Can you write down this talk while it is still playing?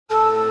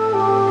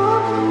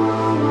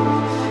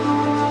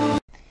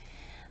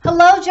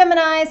Hello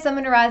Gemini, Sun,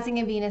 Moon, Rising,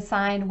 and Venus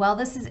sign. Well,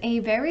 this is a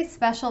very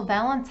special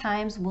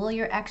Valentine's Will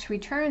Your Ex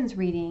Returns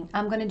reading.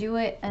 I'm going to do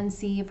it and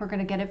see if we're going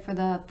to get it for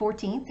the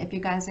 14th, if you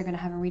guys are going to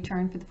have a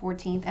return for the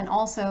 14th, and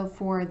also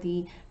for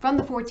from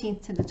the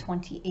 14th to the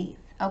 28th,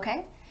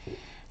 okay?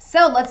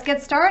 So let's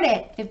get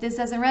started. If this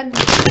doesn't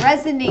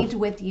resonate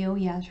with you,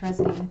 you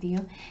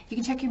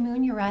can check your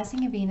Moon, your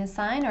Rising, and Venus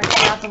sign, or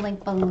check out the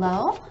link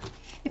below.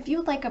 If you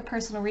would like a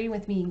personal reading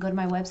with me, you can go to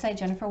my website,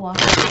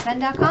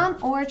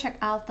 jenniferwalkerzen.com, or check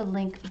out the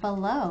link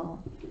below.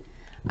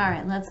 All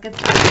right, let's get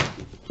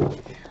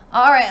started.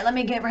 All right, let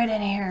me get right in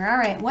here. All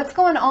right, what's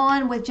going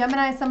on with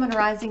Gemini, Sun, Moon,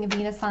 Rising, and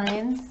Venus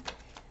signs?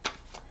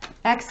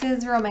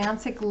 Ex's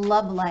romantic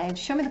love life.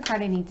 Show me the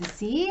card I need to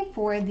see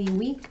for the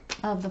week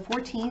of the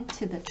 14th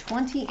to the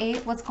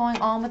 28th. What's going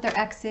on with their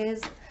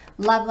ex's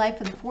love life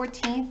for the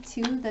 14th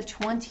to the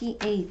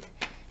 28th?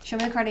 Show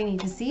me the card I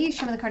need to see.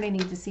 Show me the card I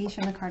need to see.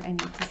 Show me the card I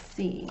need to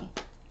see.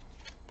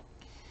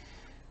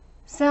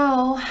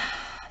 So,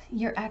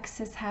 your ex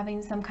is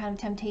having some kind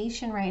of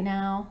temptation right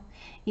now.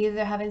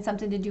 Either having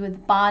something to do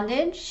with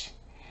bondage,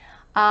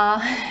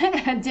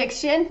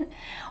 addiction,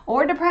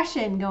 or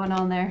depression going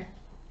on there.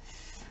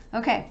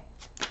 Okay.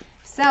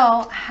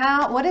 So,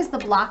 what is the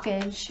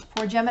blockage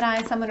for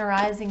Gemini, Sun, Moon,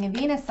 Rising, and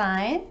Venus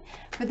sign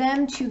for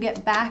them to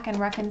get back and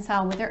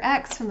reconcile with their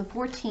ex from the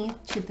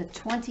 14th to the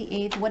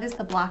 28th? What is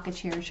the blockage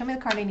here? Show me the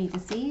card I need to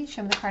see.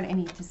 Show me the card I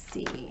need to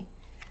see.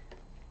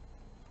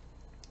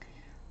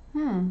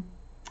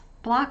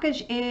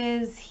 Blockage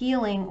is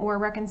healing or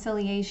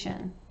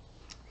reconciliation.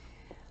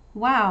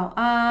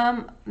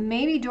 Wow.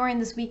 Maybe during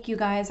this week you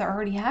guys are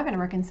already having a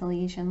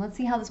reconciliation. Let's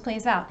see how this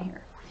plays out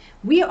here.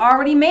 We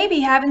already may be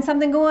having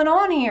something going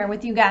on here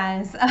with you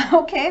guys.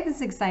 Okay, this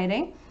is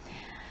exciting.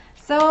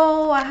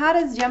 So how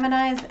does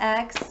Gemini's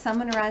ex, Sun,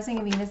 Moon, Rising,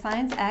 and Venus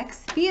signs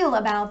ex feel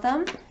about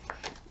them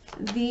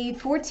the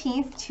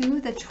 14th to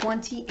the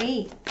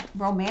 28th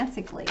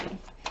romantically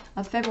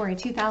of February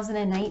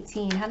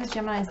 2019? How does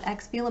Gemini's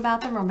ex feel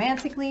about them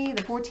romantically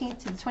the 14th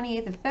to the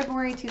 28th of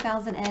February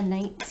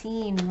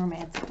 2019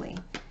 romantically?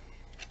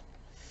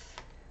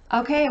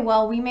 Okay,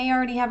 well, we may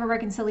already have a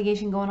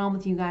reconciliation going on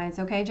with you guys,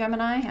 okay,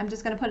 Gemini? I'm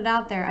just going to put it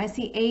out there. I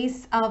see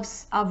Ace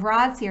of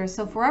Rods here.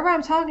 So forever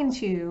I'm talking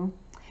to,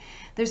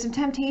 there's some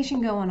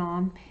temptation going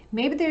on.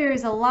 Maybe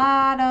there's a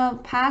lot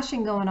of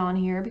passion going on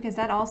here, because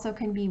that also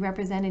can be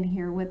represented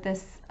here with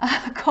this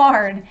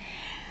card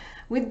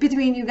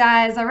between you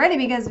guys already,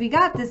 because we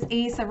got this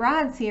Ace of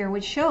Rods here,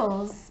 which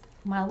shows,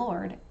 my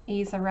Lord,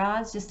 Ace of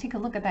Rods. Just take a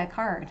look at that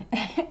card.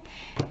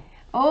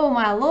 Oh,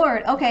 my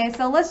Lord. Okay,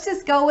 so let's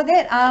just go with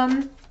it.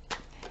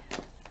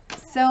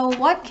 So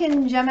what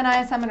can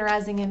Gemini, Sun, Moon,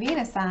 Rising, and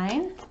Venus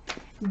sign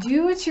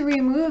do to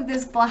remove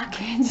this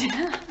blockage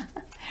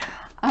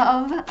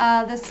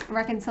of this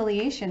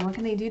reconciliation? What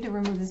can they do to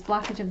remove this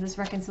blockage of this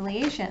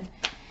reconciliation?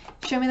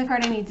 Show me the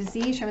card I need to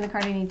see. Show me the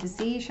card I need to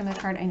see. Show me the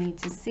card I need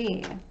to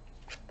see.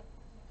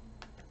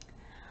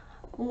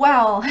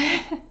 Well,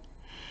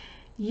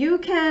 you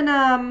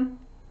can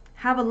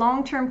have a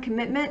long-term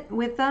commitment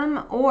with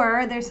them,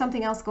 or there's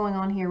something else going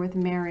on here with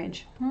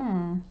marriage.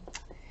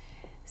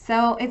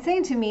 So it's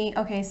saying to me,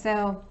 okay,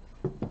 so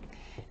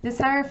this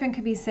Hierophant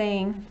could be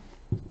saying,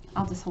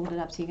 I'll just hold it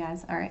up to you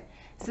guys. All right.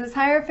 So this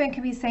Hierophant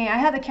could be saying, I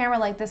have the camera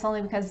like this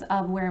only because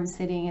of where I'm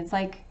sitting. It's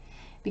like,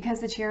 because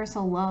the chair is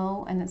so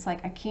low, and it's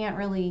like I can't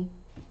really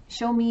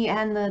show me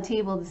and the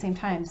table at the same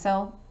time.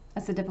 So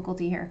that's the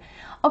difficulty here.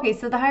 Okay,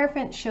 so the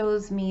Hierophant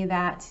shows me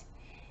that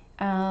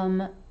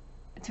to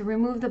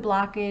remove the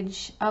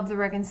blockage of the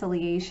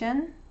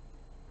reconciliation,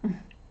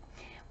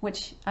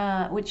 which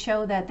would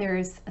show that there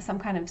is some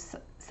kind of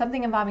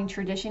something involving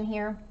tradition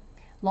here,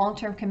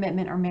 long-term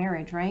commitment or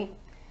marriage, right?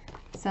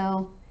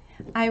 So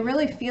I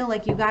really feel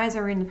like you guys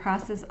are in the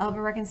process of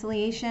a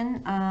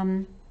reconciliation,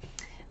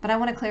 but I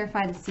want to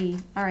clarify to see.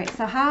 All right,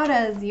 so how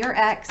does your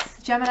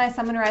ex, Gemini,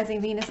 Sun, Moon,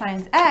 Rising, Venus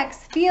signs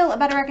ex, feel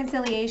about a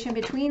reconciliation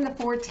between the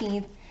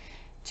 14th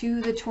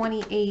to the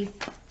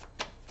 28th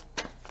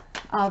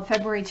of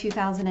February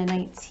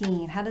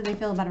 2019? How do they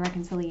feel about a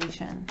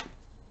reconciliation?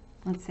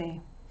 Let's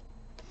see.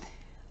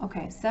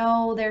 Okay,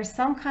 so there's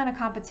some kind of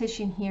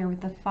competition here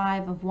with the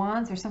Five of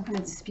Wands. There's some kind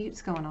of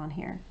disputes going on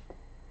here.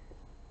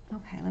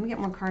 Okay, let me get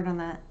more card on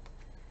that.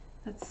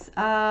 That's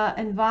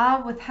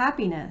involved with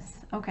happiness.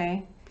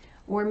 Okay,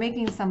 or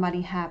making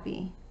somebody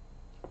happy.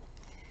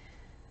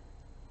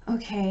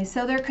 Okay,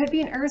 so there could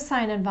be an earth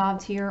sign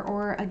involved here,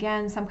 or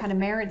again, some kind of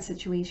marriage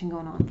situation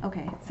going on.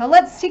 Okay, so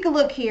let's take a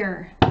look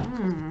here.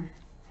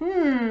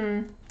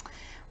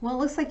 Well, it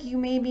looks like you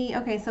may be,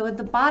 okay, so at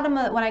the bottom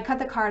of, when I cut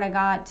the card, I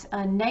got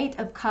a Knight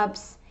of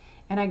Cups,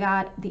 and I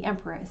got the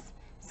Empress.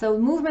 So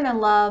movement and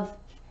love,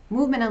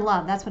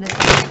 that's what it's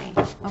saying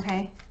to me,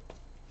 okay?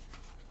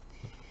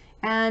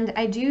 And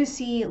I do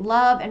see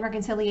love and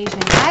reconciliation.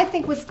 I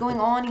think what's going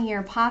on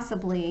here,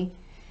 possibly,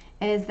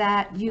 is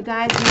that you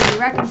guys may be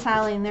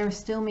reconciling. There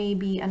still may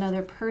be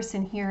another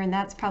person here, and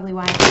that's probably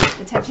why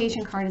the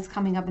Temptation card is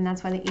coming up, and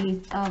that's why the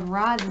Ace of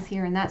Rods is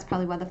here, and that's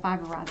probably why the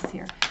Five of Rods is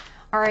here.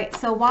 All right,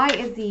 so why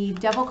is the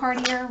Devil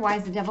card here? Why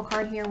is the Devil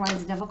card here? Why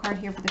is the Devil card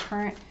here for the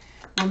current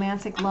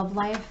romantic love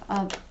life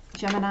of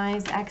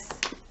Gemini's X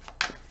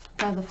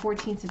of the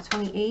 14th to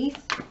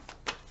 28th?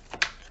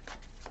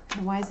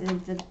 And why is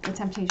it the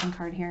Temptation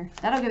card here?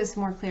 That'll give us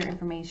more clear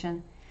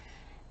information.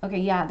 Okay,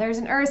 yeah, there's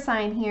an earth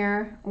sign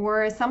here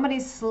where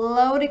somebody's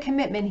slow to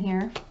commitment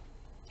here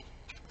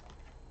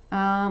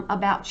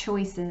about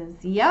choices.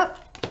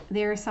 Yep,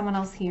 there's someone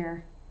else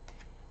here.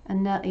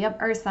 Yep,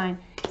 earth sign.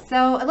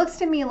 So it looks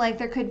to me like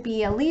there could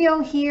be a Leo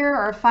here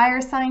or a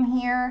fire sign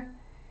here,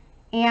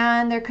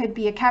 and there could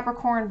be a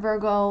Capricorn,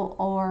 Virgo,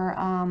 or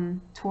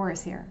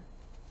Taurus here.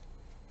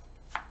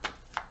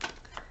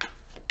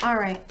 All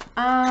right,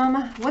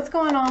 what's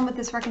going on with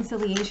this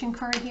reconciliation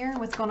card here?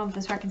 What's going on with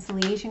this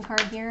reconciliation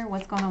card here?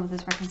 What's going on with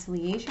this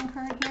reconciliation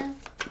card here?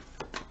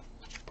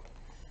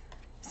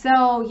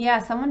 So yeah,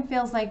 someone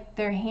feels like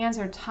their hands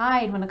are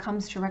tied when it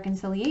comes to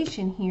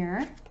reconciliation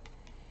here.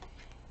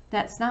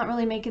 That's not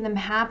really making them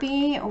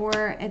happy,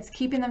 or it's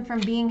keeping them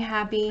from being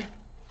happy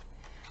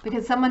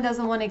because someone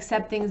doesn't want to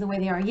accept things the way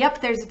they are.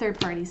 Yep, there's a third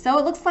party. So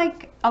it looks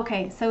like,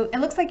 okay, so it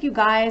looks like you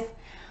guys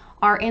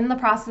are in the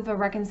process of a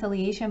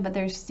reconciliation, but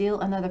there's still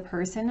another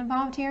person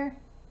involved here.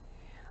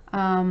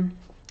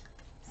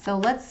 So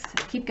let's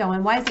keep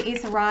going. Why is the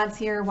Ace of Rods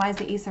here? Why is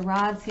the Ace of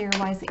Rods here?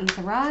 Why is the Ace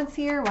of Rods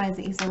here? Why is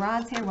the Ace of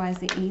Rods here? Why is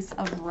the Ace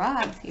of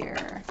Rods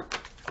here?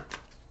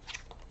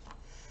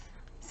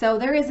 So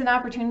there is an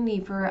opportunity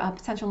for a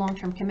potential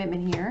long-term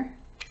commitment here.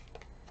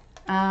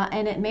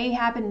 And it may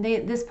happen,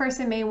 this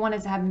person may want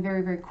it to happen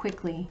very, very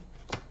quickly.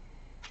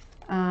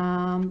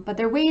 But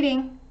they're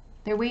waiting.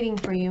 They're waiting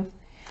for you.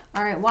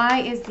 All right,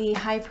 why is the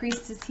High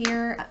Priestess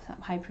here?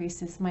 High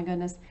Priestess, my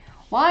goodness.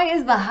 Why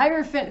is the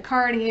Hierophant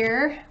card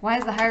here? Why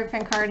is the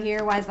Hierophant card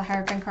here? Why is the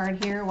Hierophant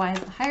card here? Why is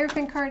the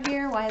Hierophant card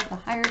here? Why is the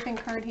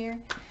Hierophant card here?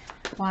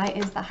 Why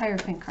is the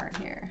Hierophant card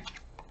here?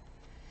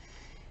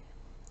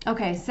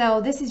 Okay,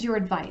 so this is your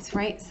advice,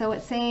 right? So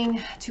it's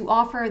saying to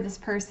offer this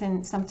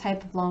person some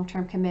type of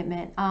long-term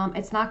commitment.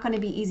 It's not going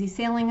to be easy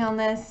sailing on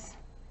this,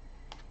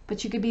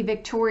 but you could be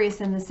victorious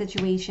in this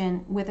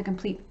situation with a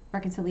complete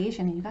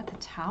reconciliation. And you got the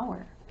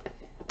Tower.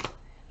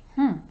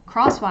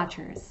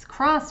 Crosswatchers.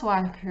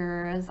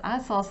 Crosswatchers. I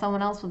saw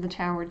someone else with the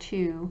Tower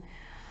too.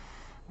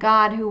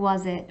 God, who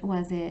was it?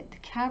 Was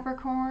it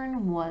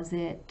Capricorn? Was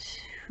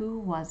it, who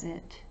was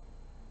it?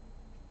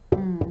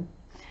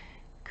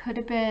 Could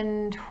have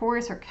been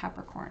Taurus or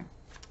Capricorn.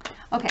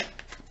 Okay,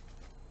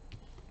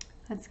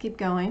 let's keep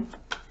going.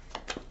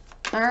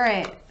 All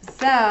right,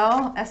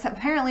 so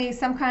apparently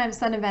some kind of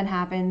sudden event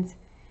happened,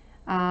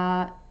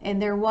 and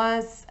there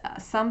was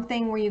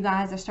something where you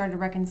guys are starting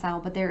to reconcile,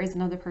 but there is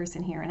another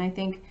person here, and I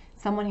think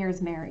someone here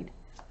is married.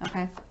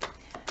 Okay,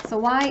 so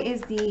why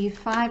is the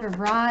Five of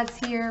Rods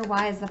here?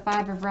 Why is the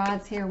Five of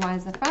Rods here? Why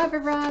is the Five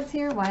of Rods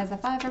here? Why is the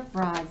Five of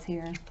Rods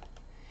here?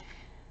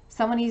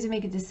 Someone needs to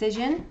make a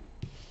decision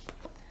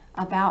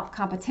about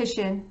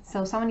competition.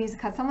 So someone needs to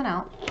cut someone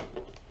out,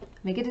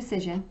 make a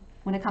decision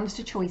when it comes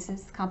to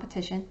choices,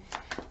 competition.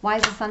 Why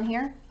is the Sun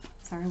here?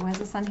 Sorry, why is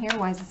the Sun here?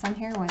 Why is the Sun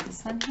here? Why is the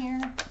Sun here?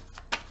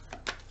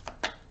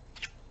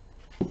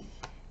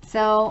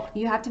 So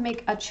you have to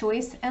make a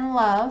choice in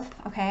love,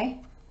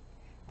 okay,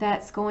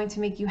 that's going to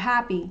make you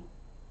happy.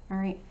 All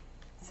right,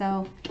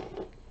 so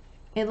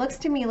it looks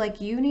to me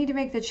like you need to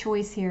make the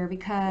choice here,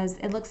 because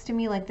it looks to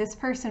me like this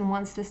person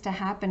wants this to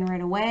happen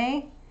right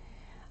away.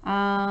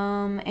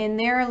 In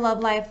their love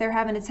life, they're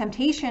having a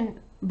temptation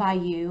by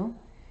you.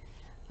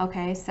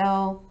 Okay,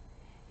 so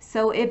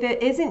if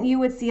it isn't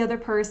you, it's the other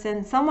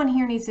person. Someone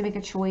here needs to make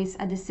a choice,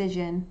 a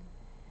decision.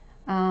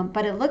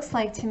 But it looks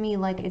like to me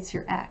like it's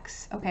your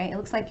ex. Okay, it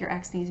looks like your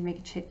ex needs to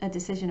make a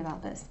decision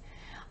about this.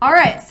 All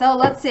right, so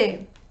let's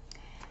see.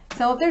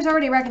 So if there's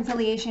already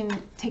reconciliation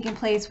taking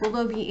place, will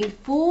there be a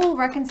full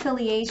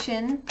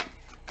reconciliation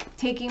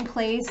taking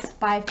place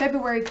by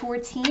February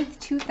 14th,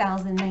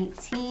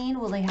 2019?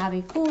 Will they have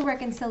a full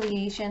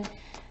reconciliation?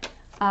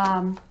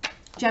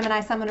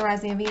 Gemini, Sun, Moon,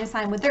 Rising, and Venus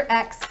sign with their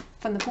ex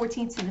from the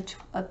 14th to the,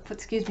 for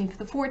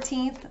the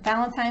 14th,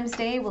 Valentine's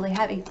Day. Will they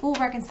have a full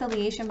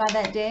reconciliation by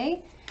that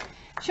day?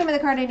 Show me the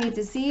card I need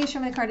to see. Show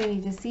me the card I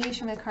need to see.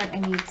 Show me the card I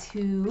need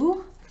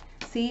to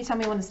see. Tell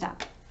me when to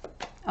stop.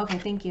 Okay,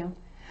 thank you.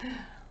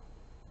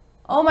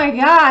 Oh my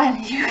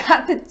God, you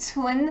got the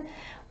twin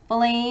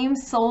flame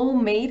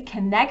soulmate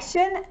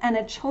connection and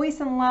a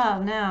choice in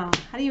love. Now,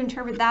 how do you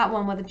interpret that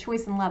one with a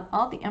choice in love?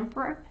 Oh, the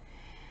Emperor.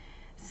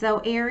 So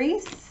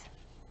Aries,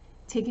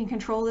 taking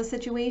control of the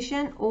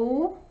situation.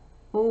 Oh.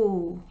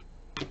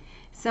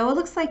 So it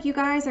looks like you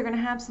guys are going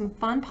to have some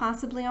fun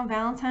possibly on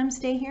Valentine's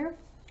Day here,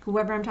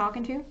 whoever I'm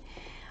talking to.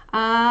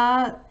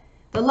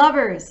 The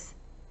Lovers.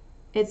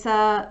 It's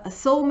a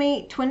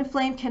soulmate twin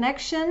flame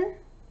connection.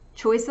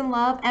 Choice in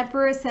love.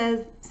 Emperor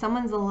says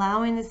someone's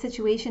allowing the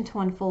situation to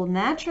unfold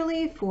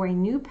naturally for a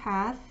new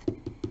path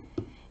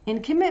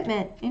in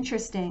commitment.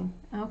 Interesting.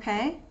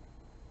 Okay.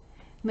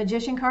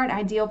 Magician card.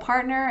 Ideal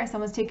partner.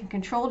 Someone's taking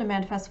control to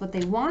manifest what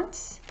they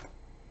want.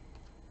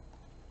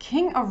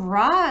 King of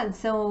Rods.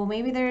 So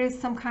maybe there's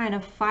some kind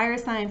of fire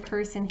sign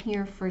person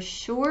here for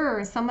sure,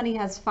 or somebody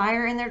has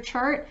fire in their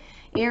chart.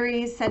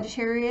 Aries,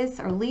 Sagittarius,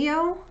 or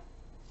Leo.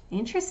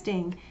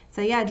 Interesting.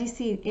 So yeah, I do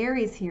see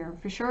Aries here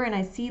for sure, and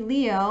I see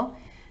Leo.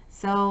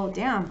 So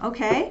damn,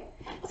 okay.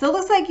 So it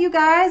looks like you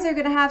guys are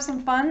gonna have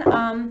some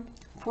fun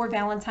for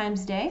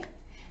Valentine's Day.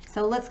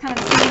 So let's kind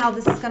of see how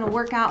this is gonna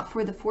work out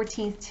for the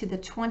 14th to the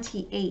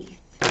 28th.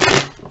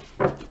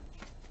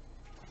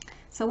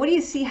 So what do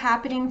you see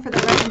happening for the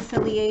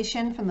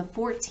reconciliation from the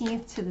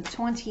 14th to the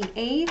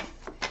 28th?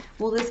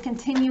 Will this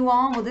continue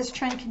on? Will this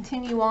trend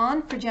continue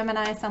on for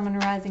Gemini, Sun, Moon,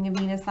 Rising, and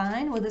Venus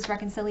sign? Will this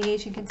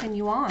reconciliation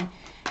continue on?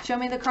 Show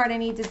me the card I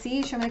need to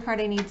see. Show me the card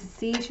I need to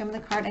see. Show me the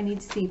card I need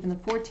to see from the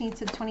 14th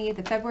to the 28th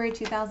of February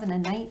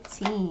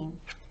 2019.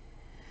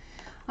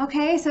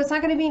 Okay, so it's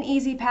not going to be an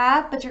easy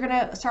path, but you're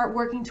going to start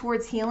working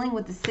towards healing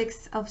with the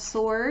Six of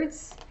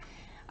Swords.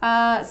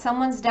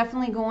 Someone's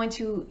definitely going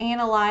to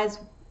analyze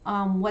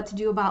what to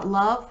do about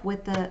love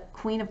with the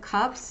Queen of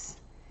Cups.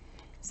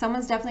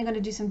 Someone's definitely going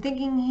to do some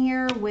thinking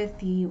here with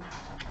the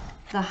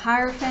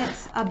Hierophant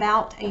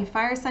about a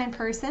fire sign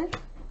person.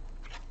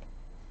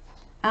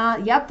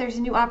 Yep, there's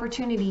a new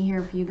opportunity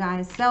here for you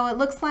guys. So it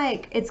looks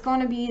like it's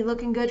going to be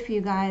looking good for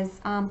you guys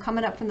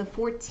coming up from the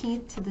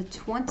 14th to the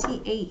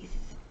 28th.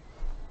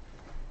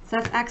 So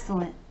that's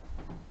excellent.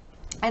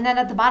 And then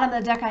at the bottom of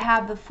the deck, I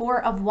have the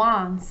Four of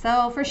Wands.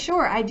 So for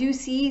sure, I do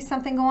see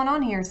something going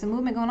on here, some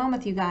movement going on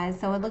with you guys.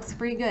 So it looks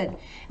pretty good.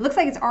 It looks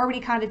like it's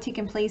already kind of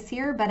taken place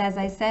here. But as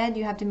I said,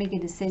 you have to make a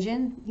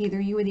decision, either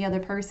you or the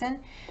other person,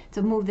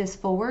 to move this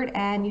forward.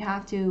 And you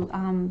have to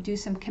do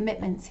some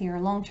commitments here,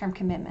 long-term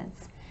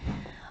commitments.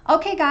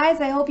 Okay, guys,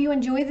 I hope you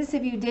enjoyed this.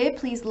 If you did,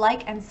 please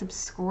like and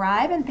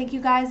subscribe. And thank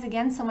you guys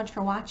again so much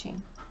for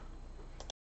watching.